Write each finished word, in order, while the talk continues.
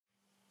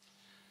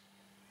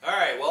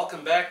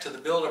welcome back to the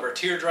build of our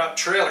Teardrop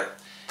trailer.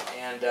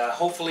 And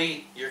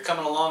hopefully you're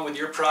coming along with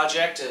your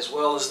project as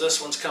well as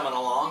this one's coming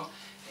along.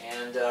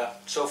 And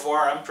so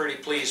far I'm pretty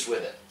pleased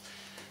with it.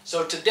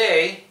 So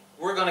today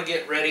we're going to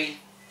get ready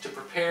to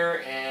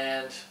prepare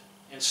and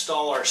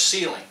install our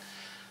ceiling.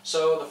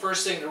 So the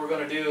first thing that we're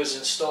going to do is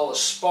install a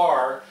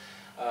spar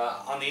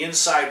on the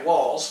inside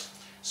walls.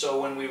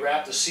 So when we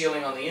wrap the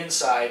ceiling on the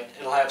inside,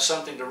 it'll have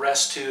something to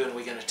rest to, and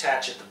we can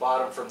attach at the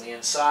bottom from the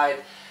inside.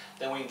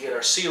 Then we can get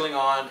our ceiling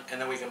on,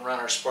 and then we can run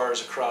our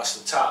spars across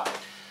the top.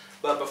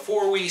 But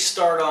before we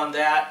start on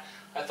that,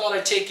 I thought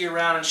I'd take you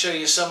around and show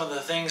you some of the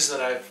things that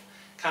I've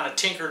kind of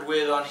tinkered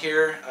with on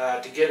here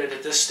to get it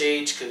at this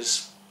stage,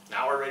 because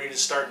now we're ready to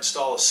start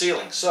install the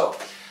ceiling. So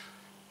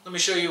let me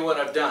show you what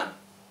I've done.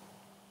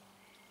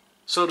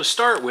 So to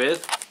start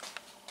with,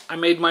 I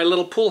made my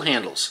little pull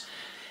handles,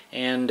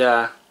 and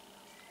they're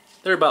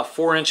about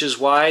 4 inches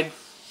wide,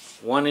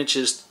 1 inch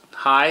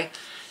high,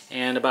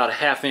 and about a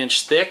 ½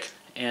 inch thick,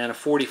 and a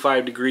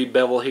 45-degree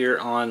bevel here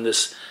on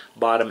this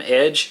bottom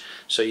edge,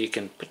 so you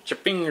can put your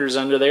fingers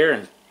under there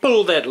and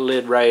pull that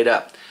lid right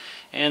up.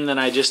 And then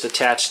I just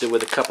attached it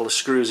with a couple of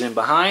screws in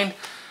behind.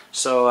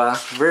 So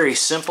very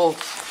simple,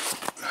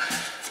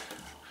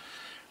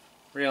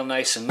 real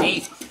nice and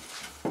neat.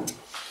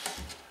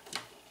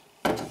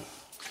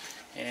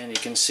 And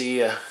you can see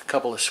a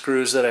couple of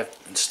screws that I've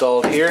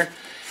installed here.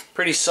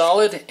 Pretty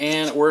solid,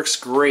 and it works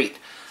great.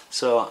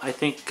 So I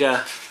think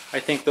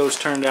those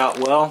turned out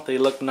well. They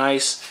look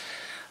nice.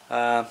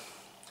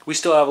 We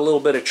still have a little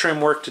bit of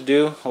trim work to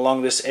do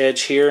along this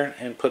edge here,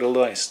 and put a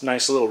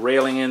nice little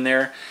railing in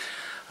there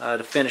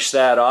to finish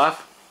that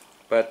off.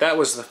 But that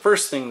was the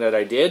first thing that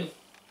I did.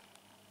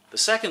 The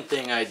second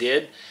thing I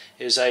did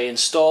is I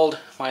installed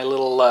my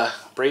little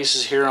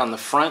braces here on the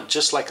front,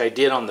 just like I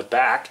did on the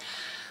back.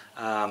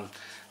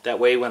 That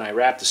way when I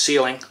wrap the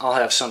ceiling, I'll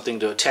have something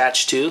to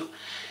attach to.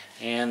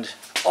 And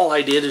all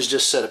I did is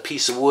just set a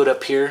piece of wood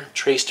up here,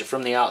 traced it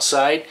from the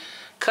outside,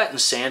 cut and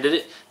sanded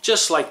it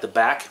just like the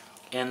back,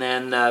 and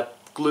then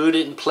glued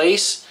it in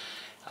place.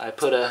 I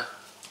put a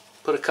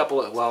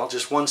couple of, well,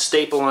 just one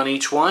staple on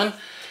each one,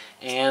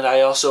 and I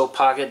also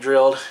pocket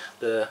drilled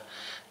the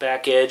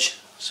back edge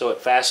so it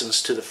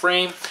fastens to the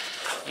frame.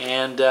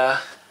 And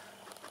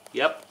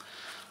yep,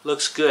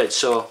 looks good.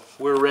 So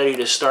we're ready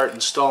to start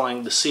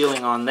installing the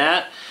ceiling on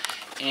that.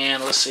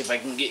 And let's see if I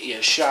can get you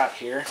a shot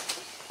here.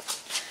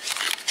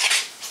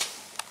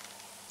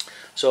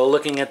 So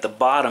looking at the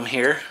bottom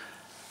here,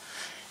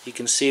 you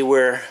can see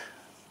where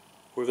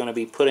we're going to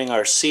be putting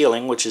our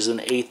ceiling, which is an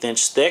 1/8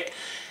 inch thick.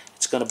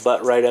 It's going to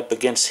butt right up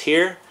against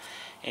here,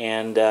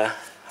 and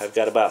I've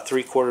got about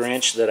 3/4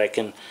 inch that I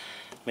can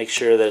make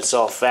sure that it's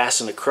all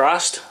fastened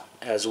across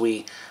as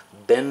we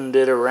bend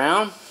it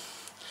around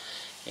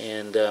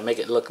and make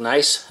it look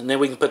nice. And then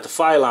we can put the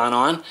Filon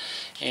on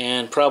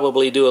and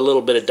probably do a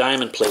little bit of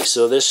diamond plate.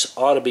 So this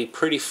ought to be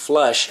pretty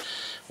flush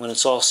when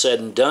it's all said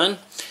and done.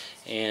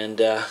 And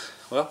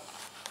well,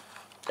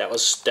 that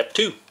was step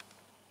 2.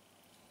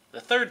 The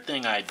third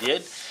thing I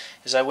did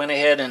is I went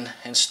ahead and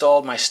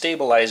installed my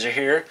stabilizer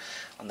here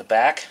on the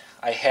back.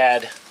 I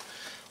had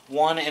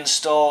one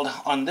installed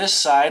on this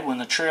side when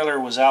the trailer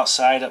was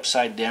outside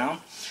upside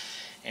down,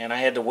 and I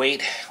had to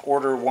wait,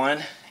 order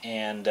one,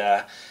 and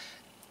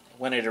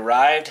when it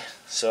arrived,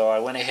 so I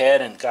went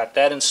ahead and got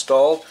that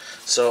installed.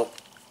 So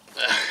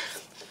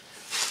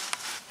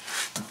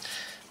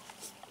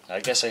I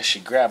guess I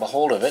should grab a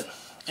hold of it.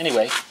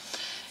 Anyway,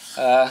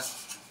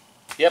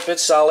 yep,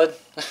 it's solid.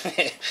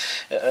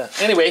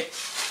 Anyway,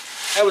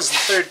 that was the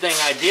third thing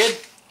I did,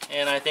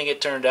 and I think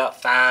it turned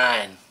out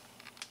fine.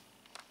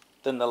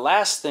 Then the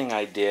last thing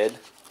I did,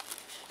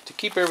 to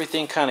keep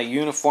everything kind of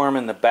uniform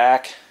in the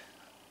back,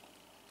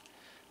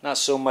 not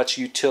so much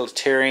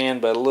utilitarian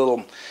but a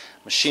little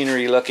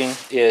machinery looking,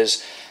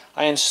 is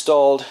I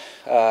installed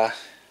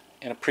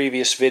in a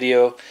previous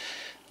video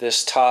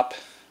this top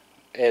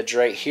edge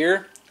right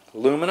here,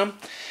 aluminum,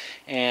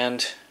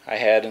 and I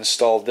had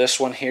installed this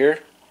one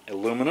here,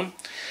 aluminum,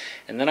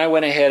 and then I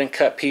went ahead and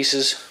cut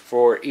pieces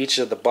for each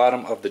of the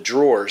bottom of the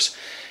drawers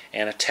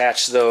and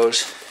attached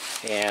those,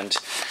 and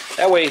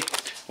that way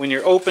when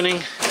you're opening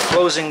and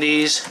closing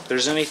these, if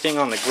there's anything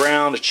on the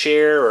ground, a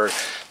chair or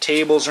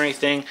tables or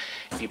anything,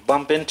 if you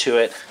bump into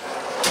it,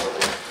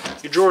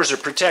 your drawers are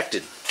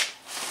protected,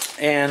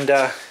 and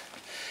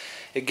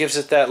it gives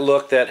it that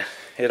look that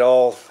it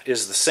all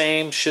is the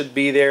same, should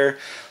be there,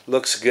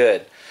 looks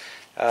good.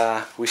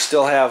 We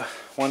still have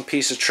one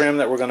piece of trim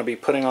that we're going to be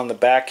putting on the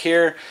back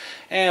here,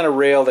 and a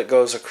rail that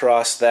goes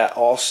across that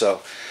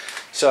also.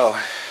 So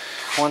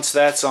once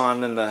that's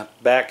on, then the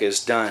back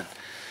is done.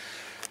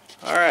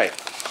 Alright,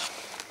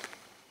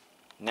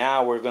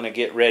 now we're going to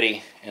get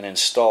ready and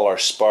install our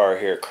spar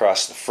here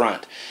across the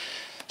front.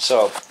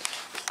 So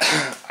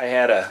I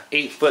had a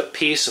 8-foot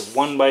piece of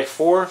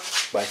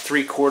 1x4 by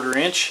 3/4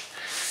 inch,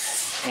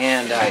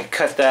 and I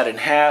cut that in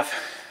half,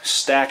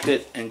 stacked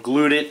it and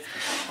glued it,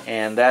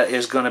 and that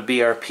is going to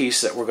be our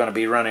piece that we're going to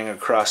be running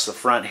across the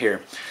front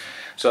here.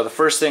 So the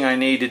first thing I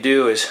need to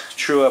do is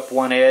true up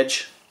one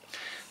edge,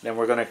 then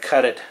we're going to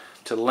cut it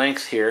to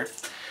length here,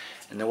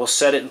 and then we'll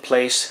set it in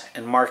place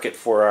and mark it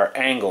for our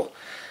angle.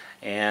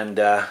 And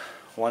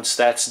once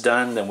that's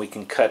done, then we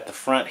can cut the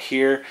front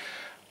here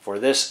for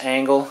this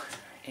angle,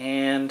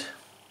 and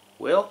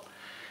well,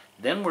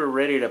 then we're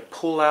ready to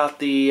pull out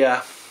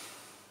the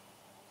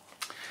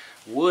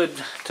wood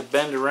to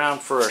bend around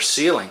for our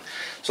ceiling.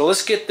 So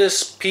let's get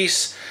this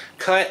piece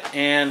cut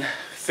and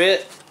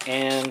fit,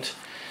 and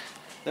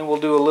then we'll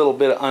do a little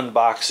bit of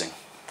unboxing.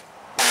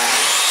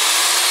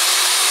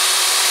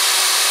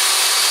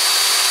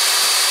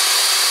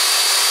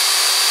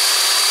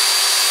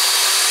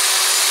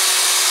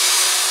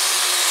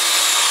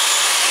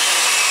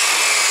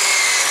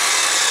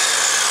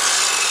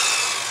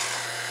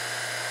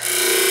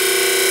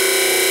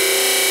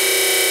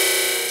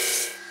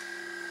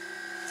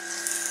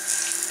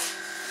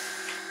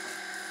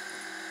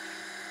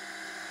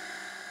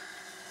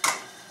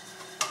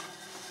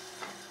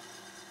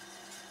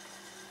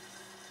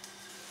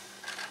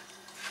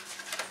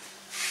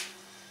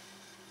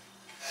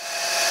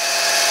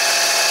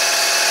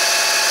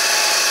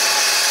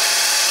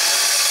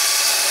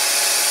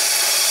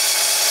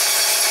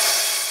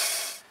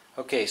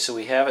 Okay, so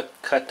we have it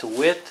cut to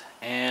width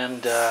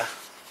and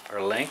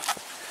our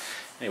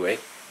length. Anyway,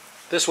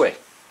 this way,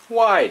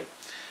 wide.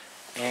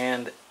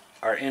 And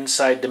our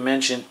inside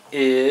dimension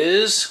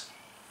is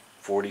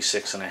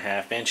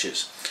 46.5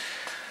 inches.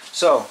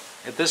 So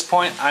at this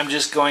point, I'm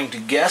just going to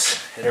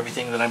guess at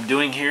everything that I'm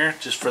doing here,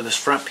 just for this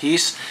front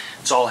piece.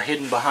 It's all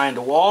hidden behind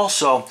a wall,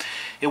 so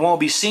it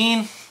won't be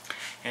seen.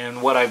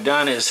 And what I've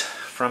done is,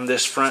 from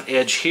this front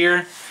edge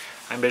here,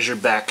 I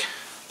measured back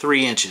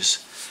 3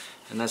 inches.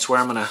 And that's where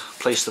I'm going to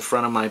place the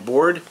front of my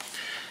board.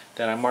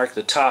 Then I mark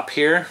the top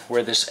here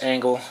where this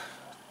angle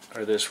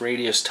or this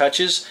radius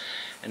touches,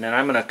 and then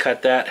I'm going to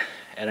cut that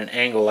at an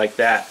angle like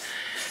that,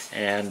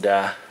 and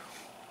that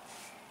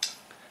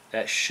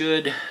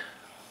should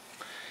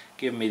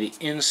give me the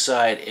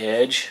inside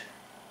edge.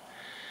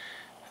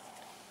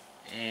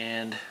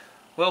 And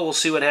well, we'll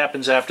see what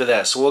happens after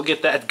that. So we'll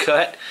get that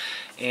cut,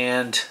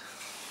 and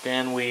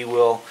then we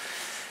will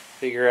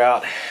figure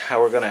out how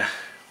we're going to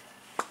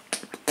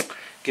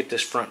get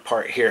this front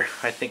part here.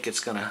 I think it's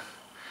gonna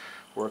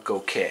work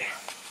okay.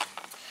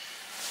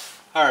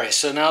 Alright,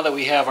 so now that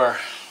we have our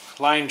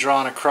line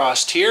drawn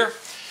across here,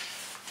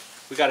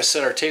 we got to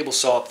set our table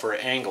saw up for an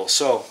angle.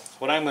 So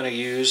what I'm going to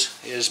use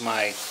is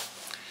my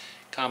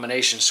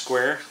combination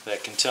square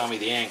that can tell me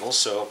the angle.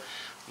 So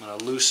I'm going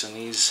to loosen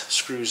these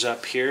screws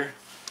up here,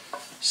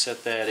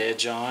 set that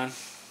edge on,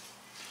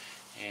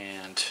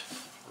 and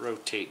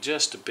rotate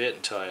just a bit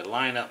until I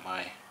line up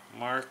my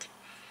mark.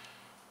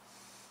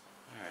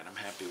 Alright, I'm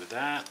happy with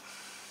that.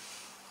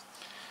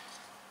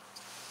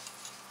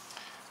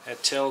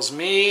 That tells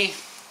me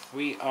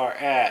we are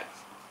at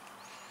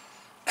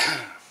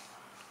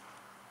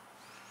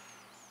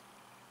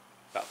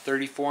about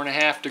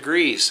 34.5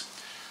 degrees.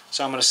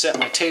 So I'm going to set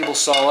my table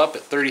saw up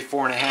at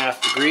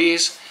 34.5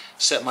 degrees,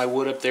 set my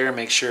wood up there,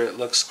 make sure it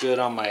looks good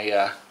on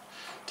my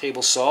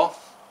table saw,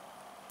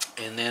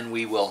 and then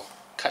we will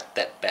cut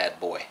that bad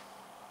boy.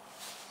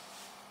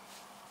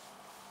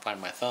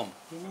 Find my thumb.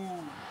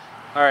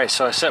 Alright,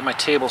 so I set my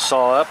table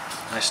saw up.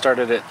 I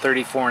started at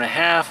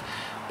 34.5,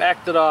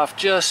 backed it off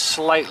just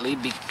slightly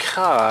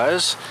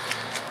because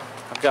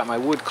I've got my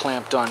wood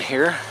clamped on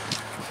here,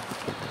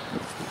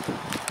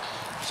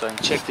 so I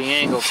can check the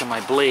angle to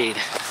my blade.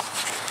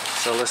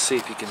 So let's see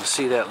if you can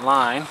see that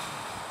line.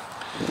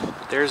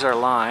 There's our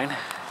line,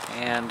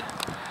 and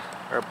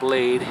our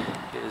blade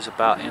is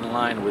about in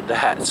line with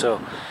that. So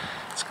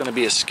it's going to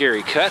be a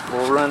scary cut.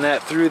 We'll run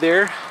that through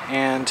there,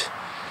 and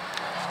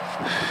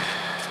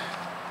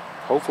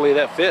hopefully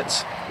that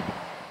fits.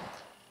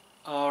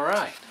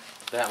 Alright,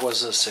 that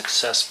was a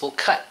successful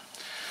cut.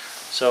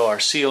 So our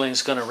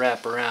ceiling's going to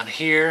wrap around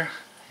here,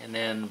 and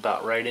then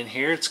about right in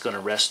here it's going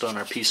to rest on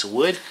our piece of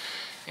wood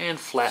and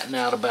flatten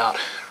out about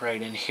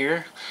right in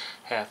here,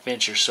 ½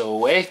 inch or so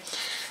away,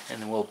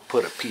 and then we'll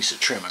put a piece of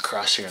trim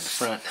across here in the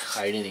front,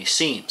 hide any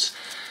seams.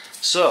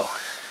 So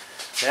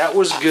that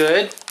was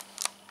good,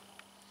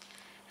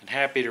 and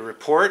happy to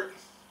report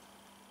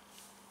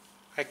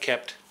I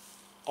kept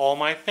all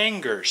my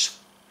fingers.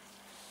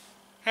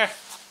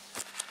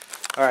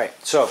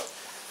 Alright, so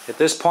at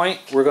this point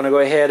we're going to go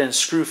ahead and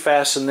screw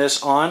fasten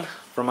this on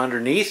from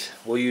underneath.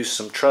 We'll use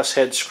some truss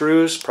head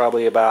screws,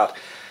 probably about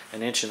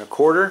 1.25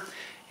 inches,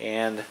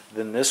 and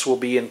then this will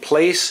be in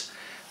place.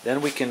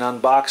 Then we can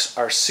unbox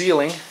our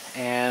ceiling,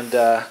 and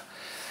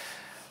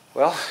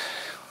well,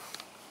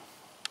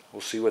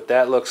 we'll see what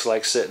that looks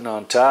like sitting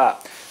on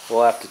top.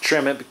 We'll have to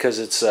trim it because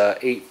it's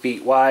 8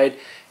 feet wide,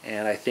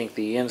 and I think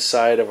the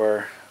inside of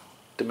our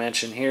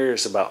dimension here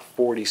is about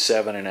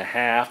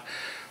 47.5.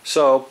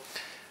 So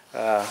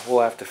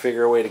we'll have to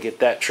figure a way to get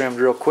that trimmed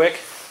real quick.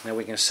 Then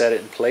we can set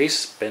it in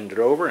place, bend it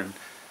over, and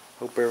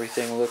hope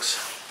everything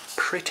looks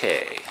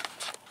pretty.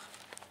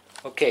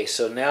 Okay,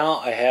 so now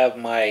I have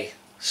my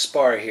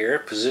spar here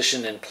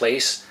positioned in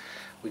place.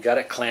 We got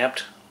it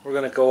clamped. We're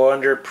going to go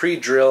under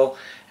pre-drill,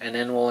 and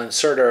then we'll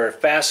insert our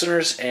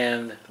fasteners,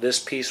 and this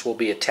piece will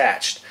be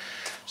attached.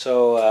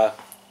 So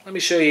let me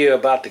show you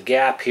about the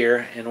gap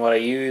here and what I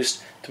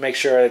used to make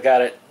sure I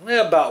got it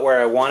about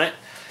where I want it.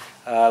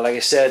 Like I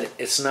said,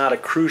 it's not a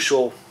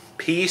crucial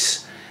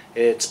piece.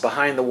 It's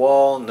behind the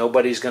wall.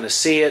 Nobody's going to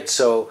see it,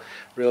 so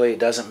really it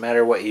doesn't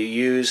matter what you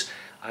use.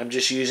 I'm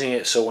just using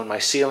it so when my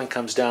ceiling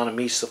comes down and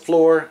meets the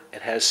floor,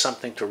 it has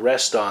something to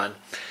rest on,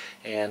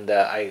 and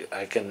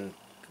I can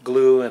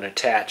glue and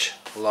attach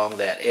along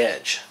that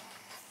edge.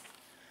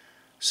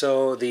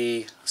 So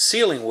the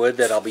ceiling wood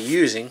that I'll be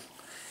using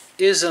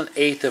is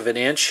 1/8 of an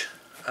inch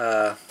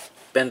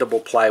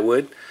bendable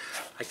plywood.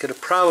 I could have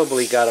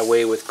probably got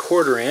away with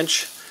 1/4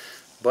 inch,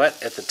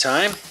 but at the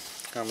time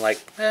I'm like,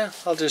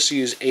 I'll just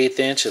use 1/8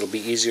 inch. It'll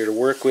be easier to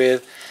work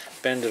with,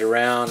 bend it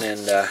around,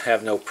 and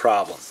have no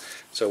problem.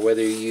 So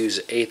whether you use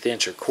 1/8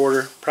 inch or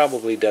 1/4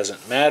 probably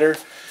doesn't matter,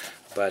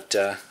 but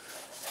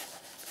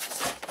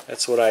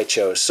that's what I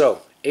chose.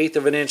 So 1/8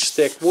 of an inch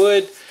thick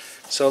wood.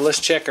 So let's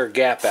check our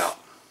gap out.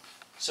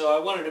 So I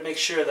wanted to make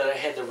sure that I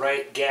had the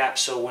right gap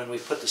so when we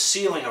put the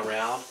ceiling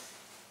around,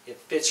 it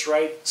fits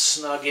right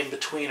snug in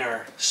between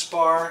our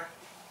spar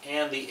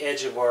and the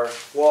edge of our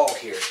wall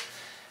here.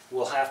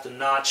 We'll have to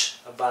notch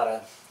about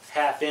a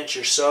 1/2 inch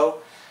or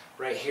so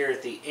right here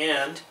at the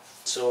end,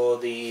 so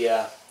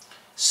the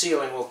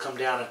ceiling will come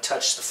down and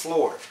touch the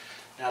floor.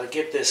 Now to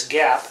get this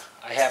gap,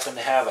 I happen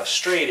to have a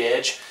straight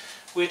edge,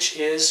 which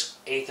is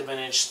 1/8 of an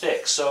inch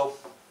thick. So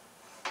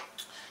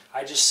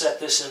I just set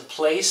this in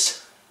place,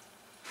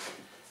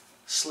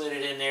 slid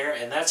it in there,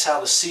 and that's how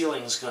the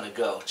ceiling is going to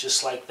go,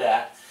 just like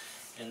that.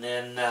 And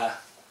then,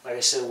 like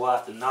I said, we'll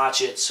have to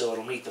notch it so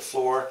it'll meet the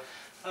floor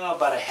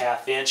about a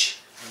 1/2 inch,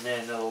 and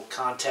then it'll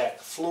contact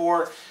the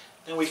floor.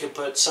 Then we can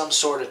put some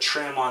sort of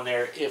trim on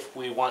there if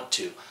we want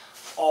to.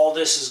 All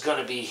this is going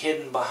to be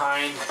hidden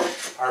behind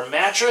our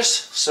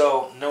mattress,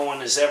 so no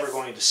one is ever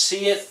going to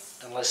see it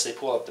unless they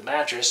pull up the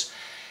mattress.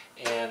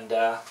 And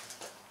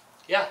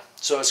yeah,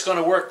 so it's going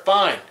to work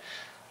fine.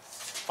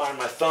 Find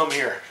my thumb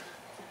here.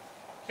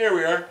 Here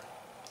we are.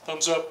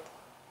 Thumbs up.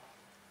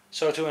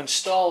 So to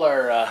install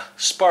our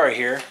spar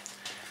here,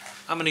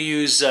 I'm going to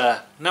use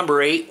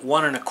number 8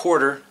 1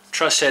 1/4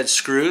 truss head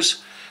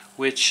screws,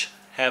 which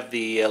have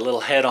the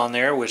little head on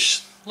there,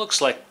 which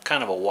looks like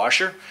kind of a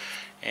washer,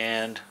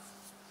 and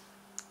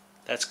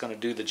that's going to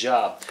do the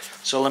job.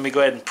 So let me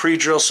go ahead and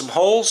pre-drill some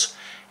holes,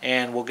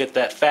 and we'll get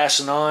that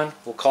fastened on.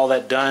 We'll call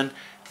that done.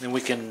 Then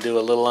we can do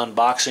a little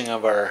unboxing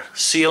of our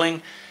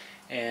ceiling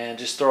and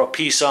just throw a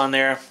piece on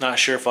there. Not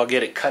sure if I'll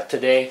get it cut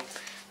today,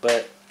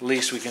 but at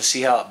least we can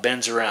see how it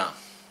bends around.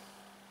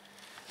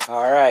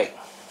 Alright,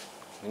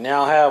 we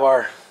now have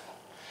our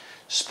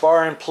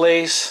spar in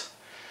place,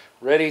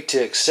 ready to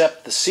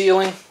accept the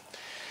ceiling,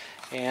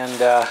 and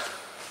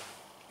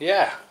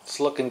yeah, it's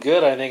looking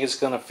good. I think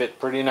it's going to fit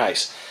pretty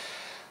nice.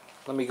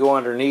 Let me go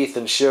underneath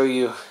and show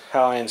you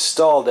how I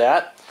installed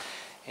that,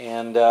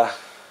 and then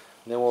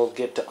we'll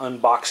get to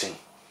unboxing.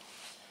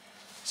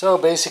 So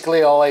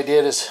basically all I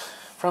did is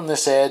from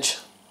this edge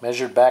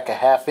measured back a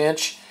 1/2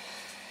 inch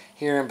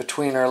here in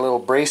between our little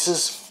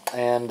braces,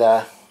 and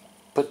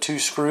put 2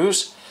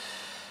 screws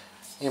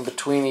in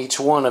between each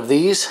one of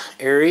these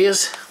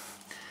areas,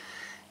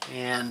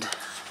 and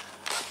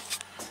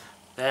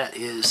that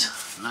is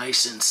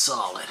nice and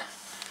solid.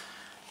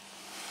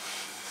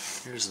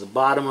 Here's the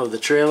bottom of the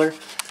trailer.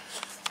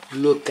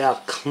 Look how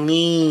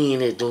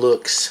clean it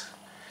looks.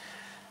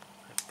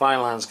 The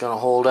Filon's going to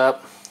hold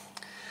up,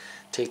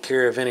 take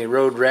care of any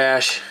road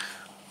rash,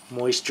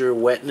 moisture,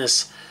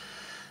 wetness.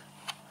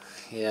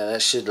 Yeah,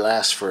 that should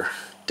last for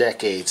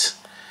decades.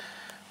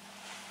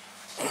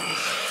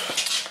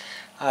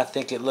 I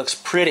think it looks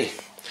pretty.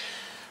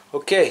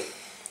 Okay,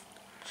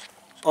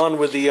 on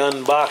with the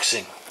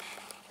unboxing.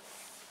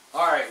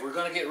 Alright, we're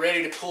going to get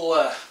ready to pull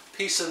a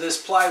piece of this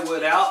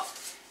plywood out,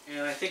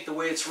 and I think the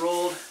way it's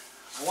rolled,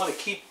 I want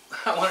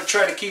to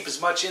try to keep as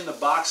much in the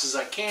box as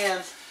I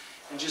can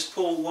and just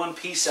pull one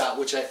piece out,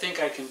 which I think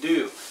I can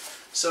do.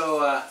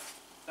 So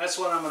that's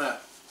what I'm going to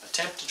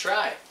attempt to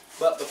try.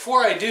 But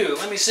before I do,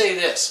 let me say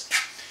this,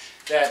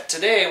 that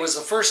today was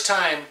the first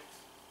time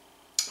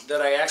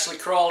that I actually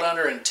crawled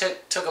under and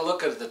took a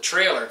look at the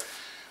trailer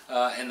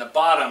in the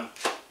bottom.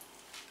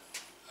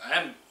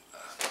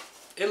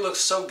 It looks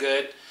so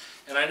good,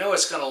 and I know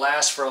it's going to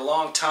last for a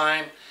long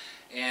time,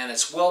 and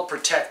it's well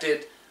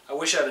protected. I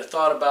wish I'd have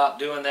thought about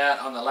doing that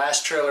on the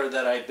last trailer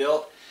that I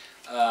built.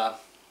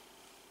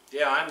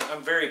 Yeah,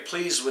 I'm very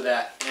pleased with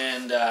that,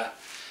 and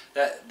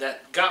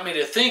that got me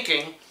to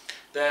thinking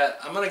that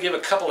I'm going to give a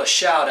couple of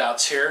shout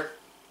outs here.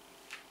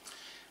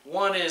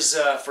 One is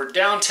for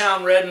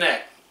Downtown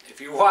Redneck.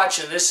 If you're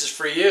watching, this is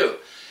for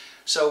you.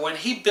 So when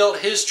he built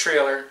his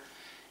trailer,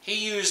 he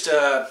used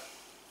an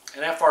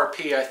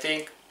FRP, I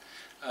think,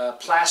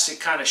 plastic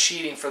kind of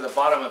sheeting for the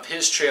bottom of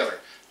his trailer.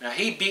 Now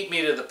he beat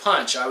me to the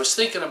punch. I was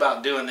thinking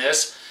about doing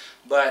this,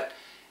 but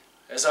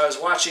as I was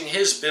watching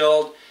his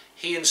build,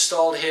 he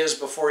installed his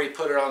before he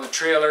put it on the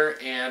trailer,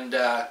 and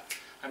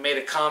I made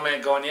a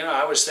comment going, you know,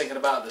 I was thinking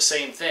about the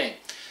same thing.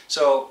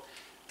 So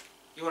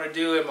you want to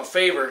do him a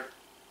favor,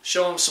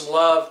 show him some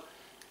love,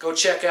 go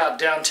check out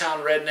Downtown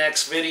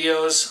Redneck's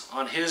videos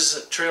on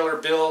his trailer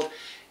build,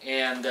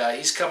 and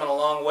he's coming a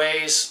long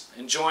ways,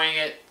 enjoying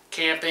it,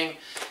 camping,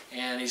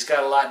 and he's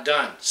got a lot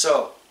done.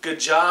 So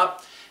good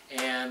job,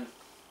 and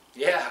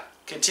yeah,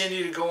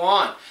 continue to go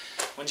on.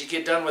 Once you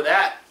get done with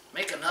that,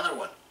 make another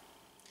one.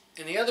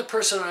 And the other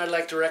person I'd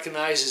like to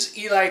recognize is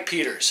Eli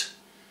Peters.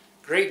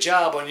 Great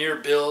job on your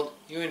build.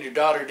 You and your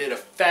daughter did a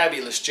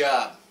fabulous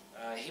job.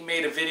 He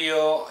made a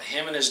video,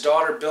 him and his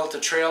daughter built a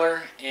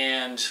trailer,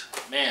 and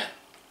man,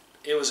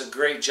 it was a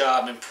great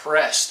job.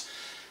 Impressed.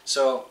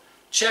 So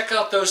check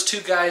out those two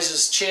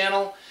guys'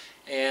 channel,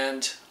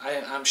 and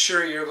I'm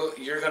sure you're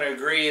going to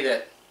agree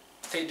that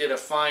they did a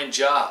fine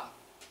job.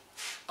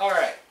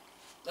 Alright,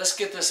 let's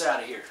get this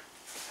out of here.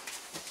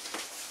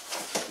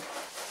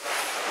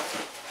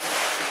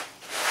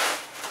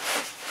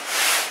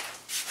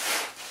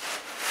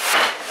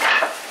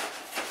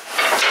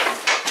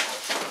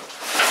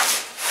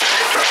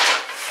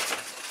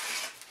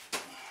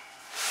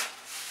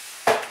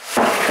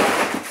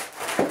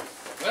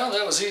 Well,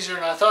 that was easier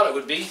than I thought it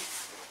would be.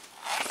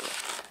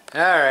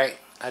 Alright,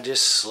 I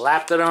just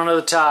slapped it onto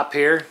the top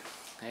here,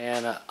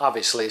 and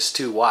obviously it's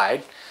too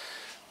wide,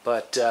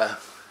 but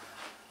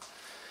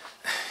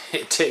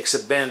it takes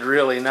a bend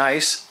really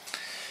nice,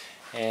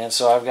 and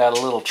so I've got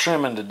a little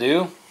trimming to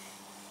do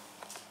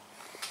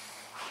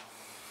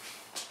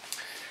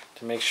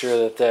to make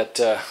sure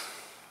that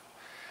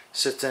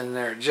sits in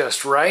there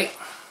just right.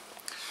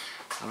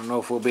 I don't know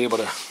if we'll be able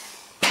to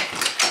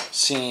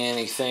see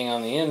anything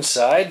on the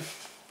inside,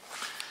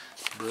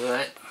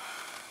 but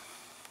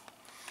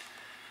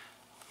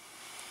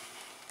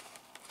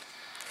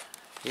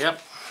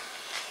yep,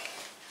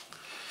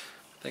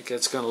 I think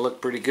that's going to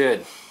look pretty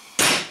good.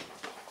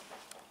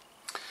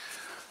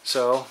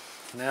 So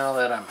now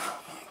that I'm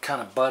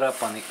kind of butt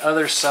up on the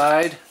other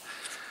side,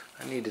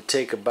 I need to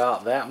take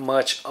about that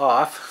much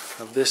off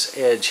of this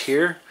edge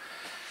here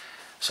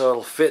so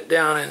it'll fit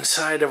down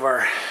inside of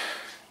our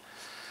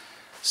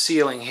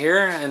ceiling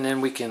here, and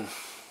then we can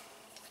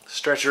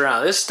stretch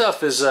around. This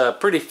stuff is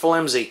pretty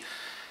flimsy,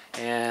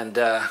 and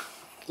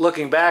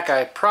looking back,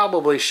 I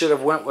probably should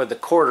have went with the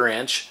 1/4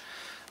 inch,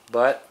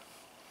 but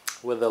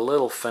with a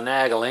little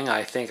finagling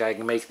I think I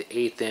can make the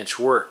 1/8 inch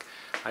work.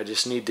 I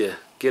just need to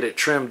get it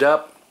trimmed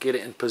up, get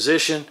it in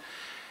position,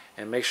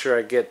 and make sure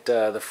I get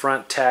the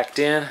front tacked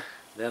in.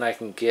 Then I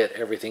can get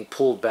everything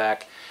pulled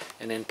back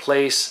and in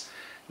place,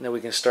 and then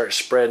we can start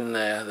spreading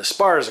the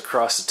spars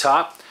across the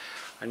top.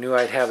 I knew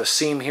I'd have a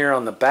seam here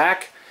on the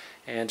back,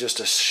 and just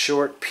a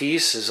short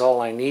piece is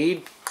all I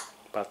need,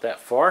 about that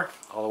far,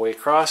 all the way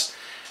across,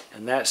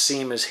 and that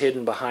seam is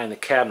hidden behind the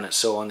cabinet.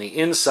 So on the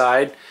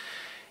inside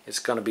it's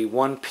going to be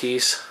one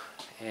piece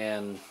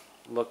and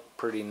look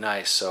pretty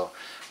nice, so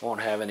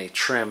won't have any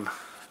trims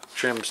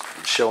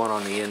showing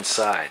on the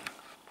inside.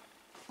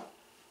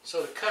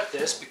 So to cut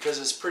this, because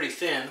it's pretty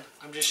thin,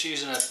 I'm just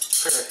using a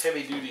pair of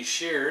heavy-duty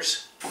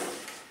shears,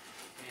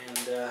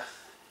 and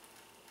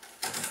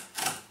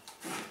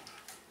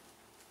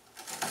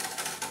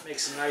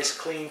makes a nice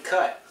clean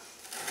cut.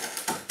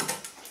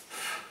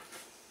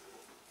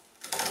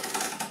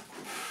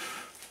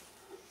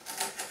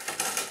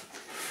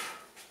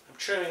 I'm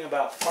trimming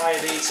about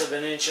 5/8 of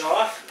an inch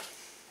off,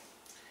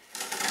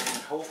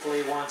 and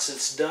hopefully once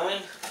it's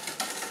done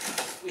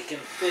we can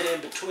fit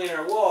in between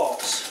our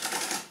walls.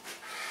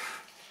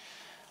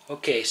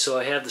 Okay, so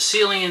I have the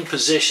ceiling in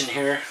position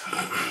here,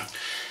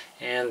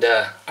 and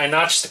I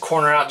notched the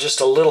corner out just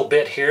a little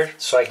bit here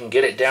so I can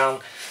get it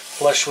down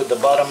flush with the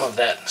bottom of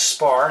that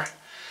spar.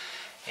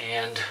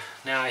 And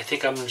now I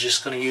think I'm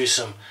just going to use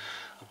some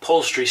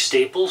upholstery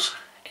staples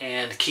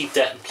and keep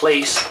that in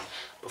place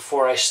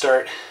before I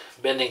start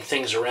bending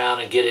things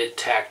around and get it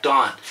tacked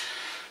on.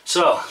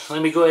 So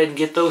let me go ahead and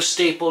get those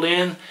stapled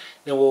in,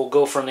 then we'll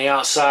go from the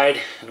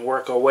outside and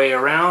work our way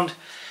around,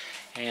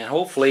 and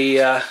hopefully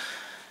it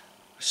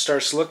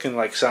starts looking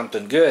like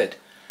something good.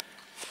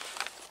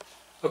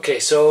 Okay,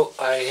 so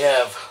I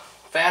have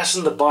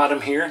fastened the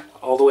bottom here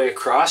all the way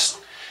across,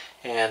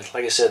 and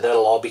like I said,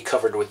 that'll all be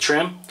covered with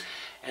trim.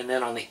 And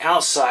then on the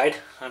outside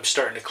I'm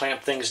starting to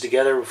clamp things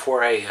together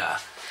before I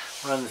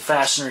run the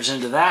fasteners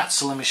into that.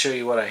 So let me show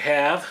you what I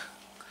have.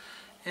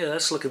 Yeah,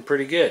 that's looking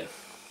pretty good.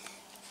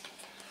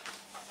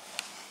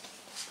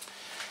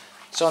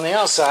 So on the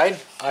outside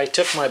I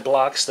took my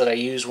blocks that I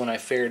used when I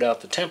figured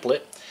out the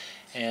template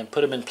and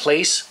put them in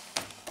place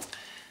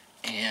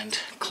and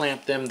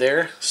clamp them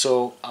there.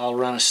 So I'll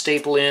run a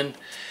staple in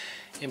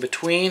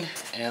between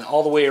and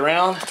all the way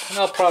around, and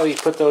I'll probably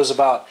put those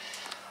about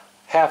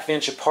 1/2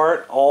 inch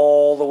apart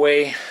all the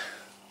way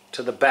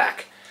to the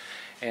back,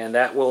 and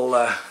that will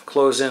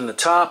close in the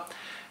top,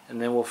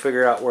 and then we'll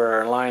figure out where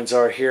our lines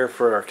are here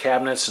for our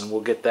cabinets, and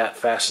we'll get that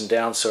fastened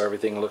down so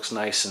everything looks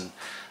nice and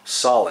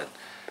solid.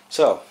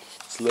 So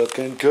it's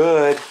looking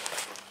good.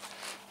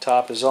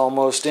 Top is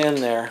almost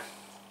in there.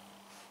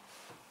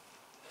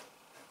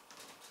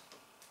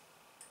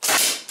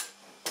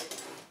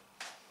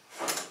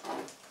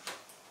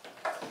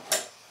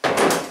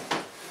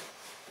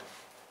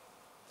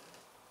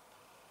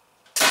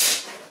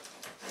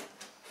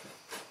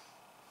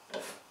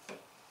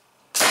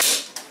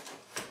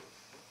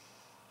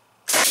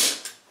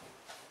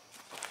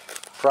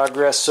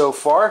 progress so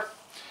far.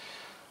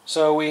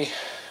 So we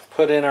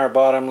put in our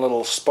bottom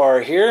little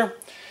spar here.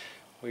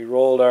 We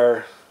rolled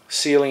our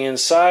ceiling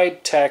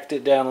inside, tacked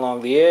it down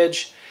along the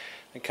edge,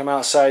 and come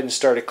outside and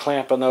started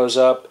clamping those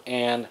up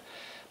and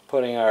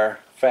putting our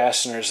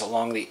fasteners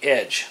along the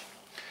edge.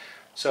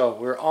 So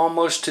we're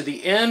almost to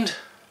the end.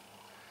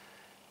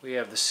 We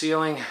have the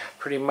ceiling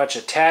pretty much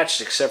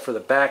attached except for the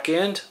back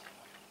end.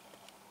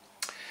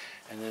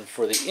 And then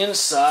for the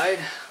inside,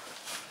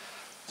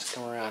 let's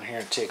come around here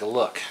and take a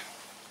look.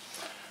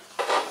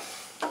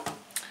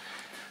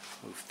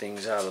 Move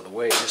things out of the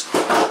way just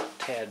a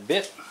tad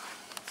bit.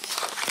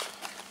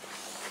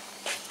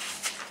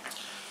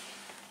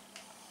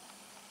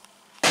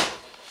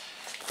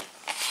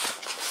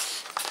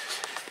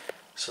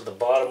 So the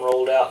bottom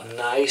rolled out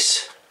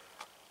nice.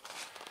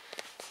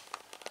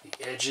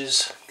 The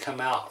edges come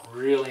out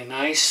really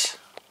nice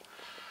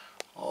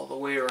all the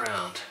way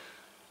around.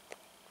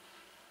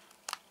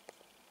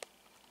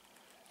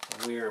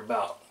 And we are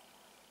about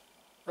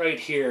right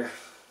here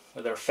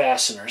with our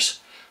fasteners.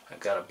 I've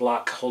got a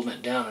block holding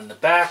it down in the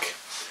back,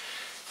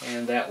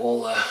 and that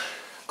will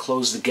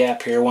close the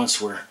gap here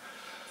once we're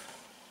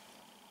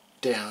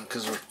down,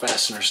 because our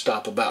fasteners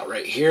stop about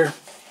right here.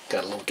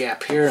 Got a little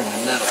gap here, and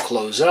then that'll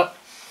close up.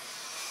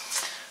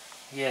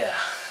 Yeah,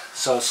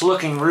 so it's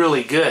looking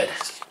really good.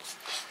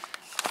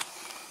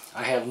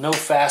 I have no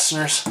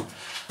fasteners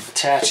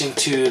attaching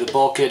to the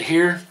bulkhead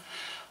here.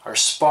 Our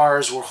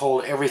spars will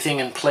hold everything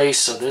in place,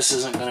 so this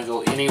isn't going to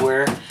go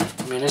anywhere.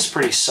 I mean, it's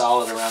pretty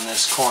solid around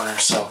this corner,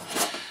 so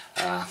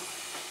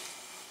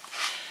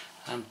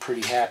I'm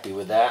pretty happy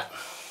with that.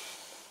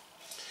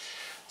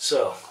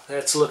 So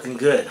that's looking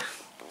good.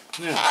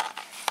 Now,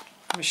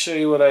 let me show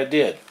you what I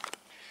did.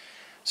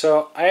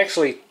 So I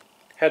actually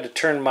had to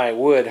turn my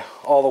wood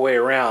all the way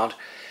around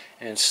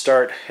and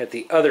start at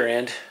the other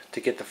end to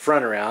get the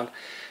front around,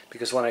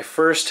 because when I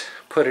first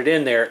put it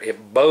in there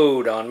it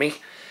bowed on me,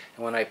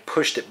 and when I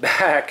pushed it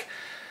back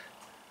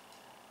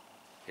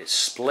it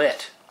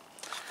split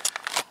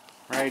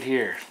right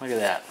here. Look at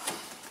that.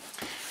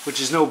 Which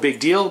is no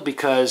big deal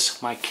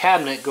because my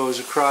cabinet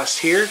goes across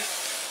here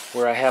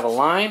where I have a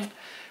line.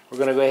 We're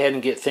going to go ahead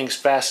and get things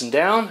fastened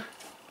down.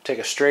 Take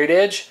a straight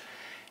edge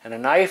and a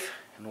knife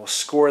and we'll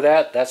score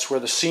that. That's where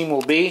the seam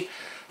will be,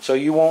 so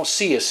you won't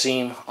see a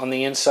seam on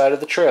the inside of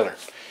the trailer.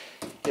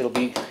 It'll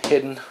be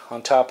hidden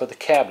on top of the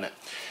cabinet,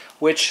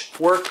 which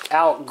worked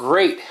out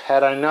great.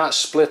 Had I not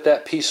split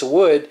that piece of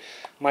wood,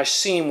 my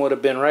seam would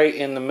have been right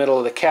in the middle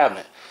of the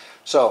cabinet.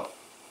 So,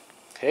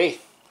 hey,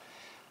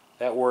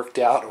 that worked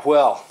out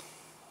well.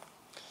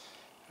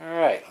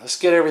 Alright, let's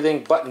get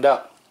everything buttoned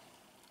up.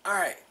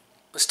 Alright,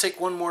 let's take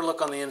one more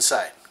look on the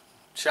inside,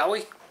 shall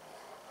we?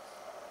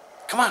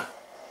 Come on,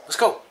 let's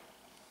go.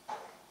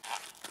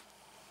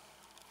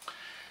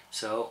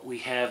 So we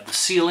have the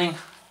ceiling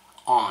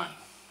on.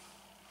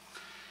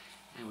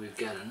 And we've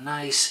got a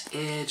nice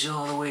edge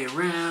all the way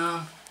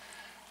around.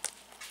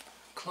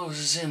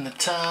 Closes in the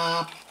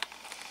top.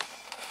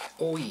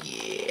 Oh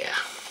yeah.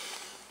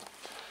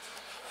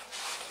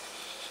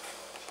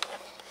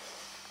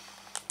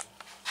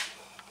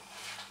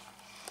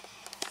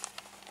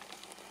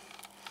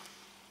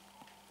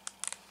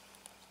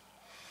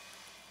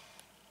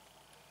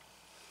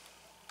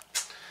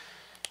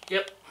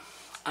 Yep,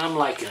 I'm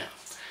liking it.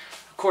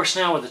 Of course,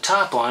 now with the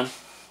top on,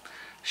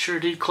 sure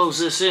did close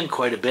this in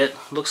quite a bit.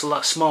 Looks a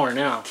lot smaller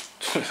now.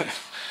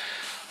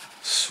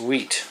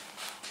 Sweet.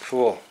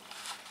 Cool.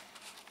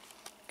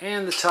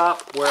 And the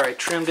top where I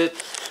trimmed it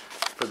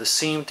for the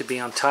seam to be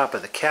on top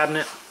of the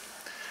cabinet.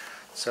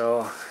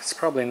 So it's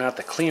probably not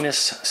the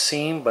cleanest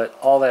seam, but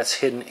all that's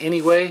hidden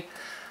anyway.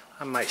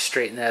 I might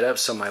straighten that up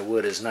so my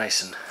wood is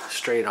nice and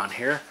straight on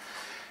here.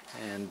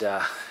 And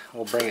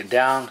we'll bring it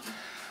down,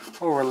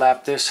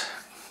 overlap this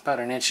about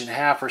 1.5 inches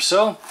or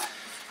so.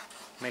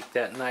 Make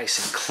that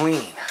nice and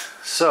clean.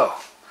 So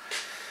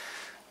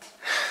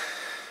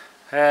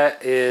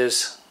that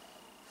is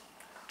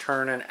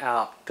turning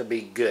out to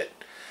be good.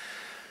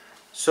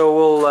 So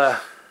we'll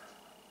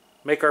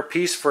make our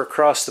piece for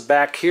across the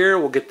back here.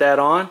 We'll get that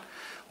on.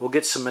 We'll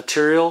get some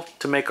material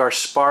to make our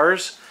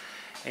spars,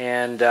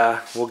 and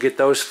we'll get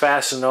those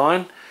fastened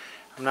on.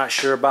 I'm not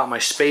sure about my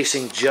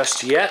spacing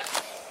just yet.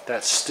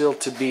 That's still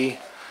to be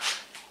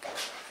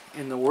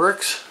in the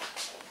works.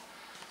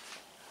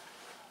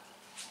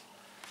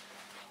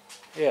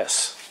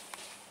 Yes,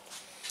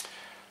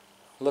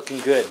 looking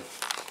good.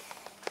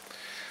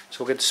 So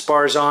we'll get the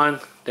spars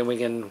on, then we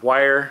can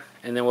wire,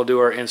 and then we'll do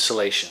our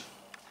insulation.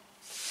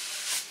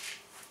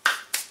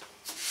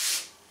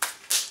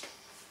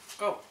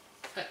 Oh,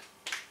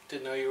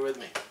 didn't know you were with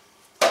me.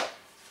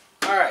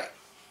 Alright,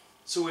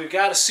 so we've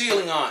got a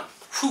ceiling on.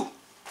 Whew.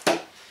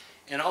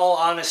 In all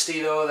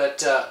honesty though,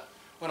 that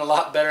went a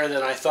lot better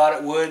than I thought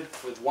it would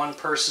with one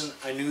person.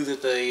 I knew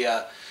that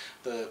the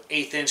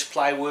 1/8 inch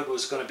plywood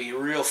was going to be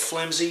real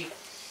flimsy,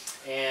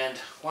 and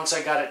once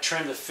I got it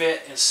trimmed to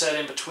fit and set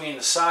in between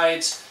the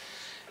sides,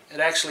 it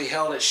actually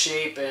held its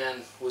shape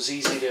and was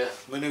easy to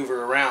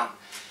maneuver around.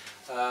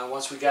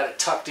 Once we got it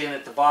tucked in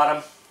at the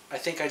bottom, I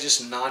think I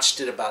just notched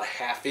it about a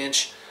 1/2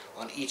 inch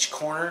on each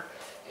corner,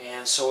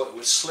 and so it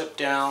would slip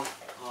down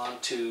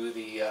onto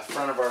the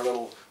front of our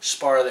little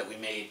spar that we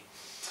made.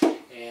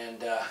 And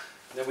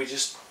then we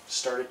just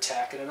started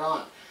tacking it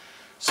on.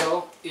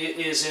 So it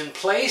is in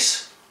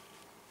place.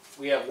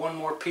 We have one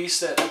more piece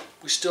that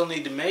we still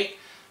need to make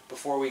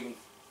before we can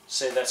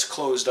say that's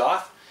closed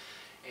off,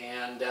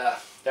 and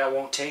that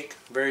won't take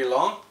very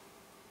long.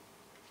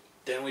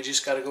 Then we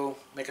just got to go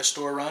make a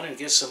store run and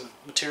get some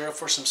material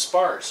for some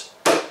spars.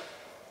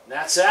 And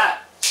that's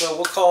that. So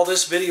we'll call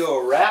this video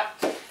a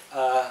wrap.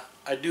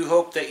 I do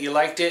hope that you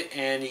liked it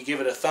and you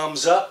give it a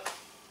thumbs up.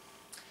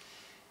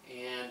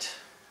 And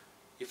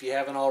if you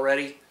haven't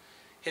already,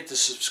 hit the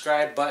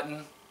subscribe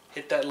button,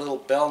 hit that little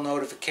bell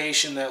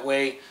notification, that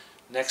way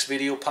next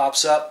video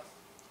pops up,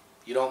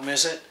 you don't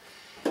miss it.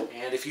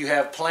 And if you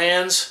have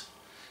plans,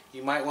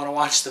 you might want to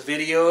watch the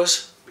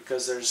videos,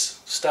 because there's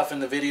stuff in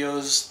the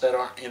videos that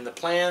aren't in the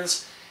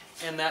plans,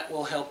 and that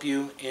will help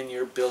you in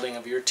your building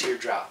of your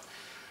teardrop.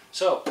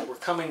 So we're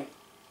coming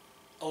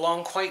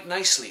along quite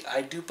nicely,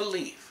 I do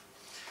believe.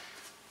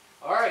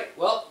 Alright,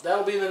 well,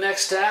 that'll be the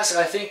next task.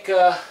 I think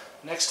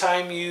next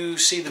time you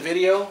see the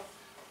video,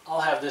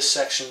 I'll have this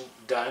section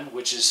done,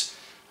 which is,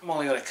 I'm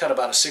only going to cut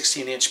about a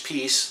 16-inch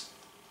piece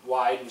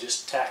wide and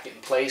just tack it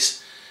in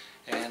place,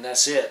 and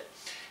that's it.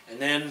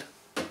 And then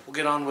we'll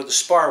get on with the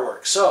spar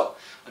work. So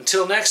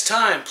until next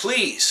time,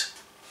 please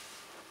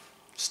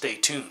stay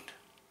tuned.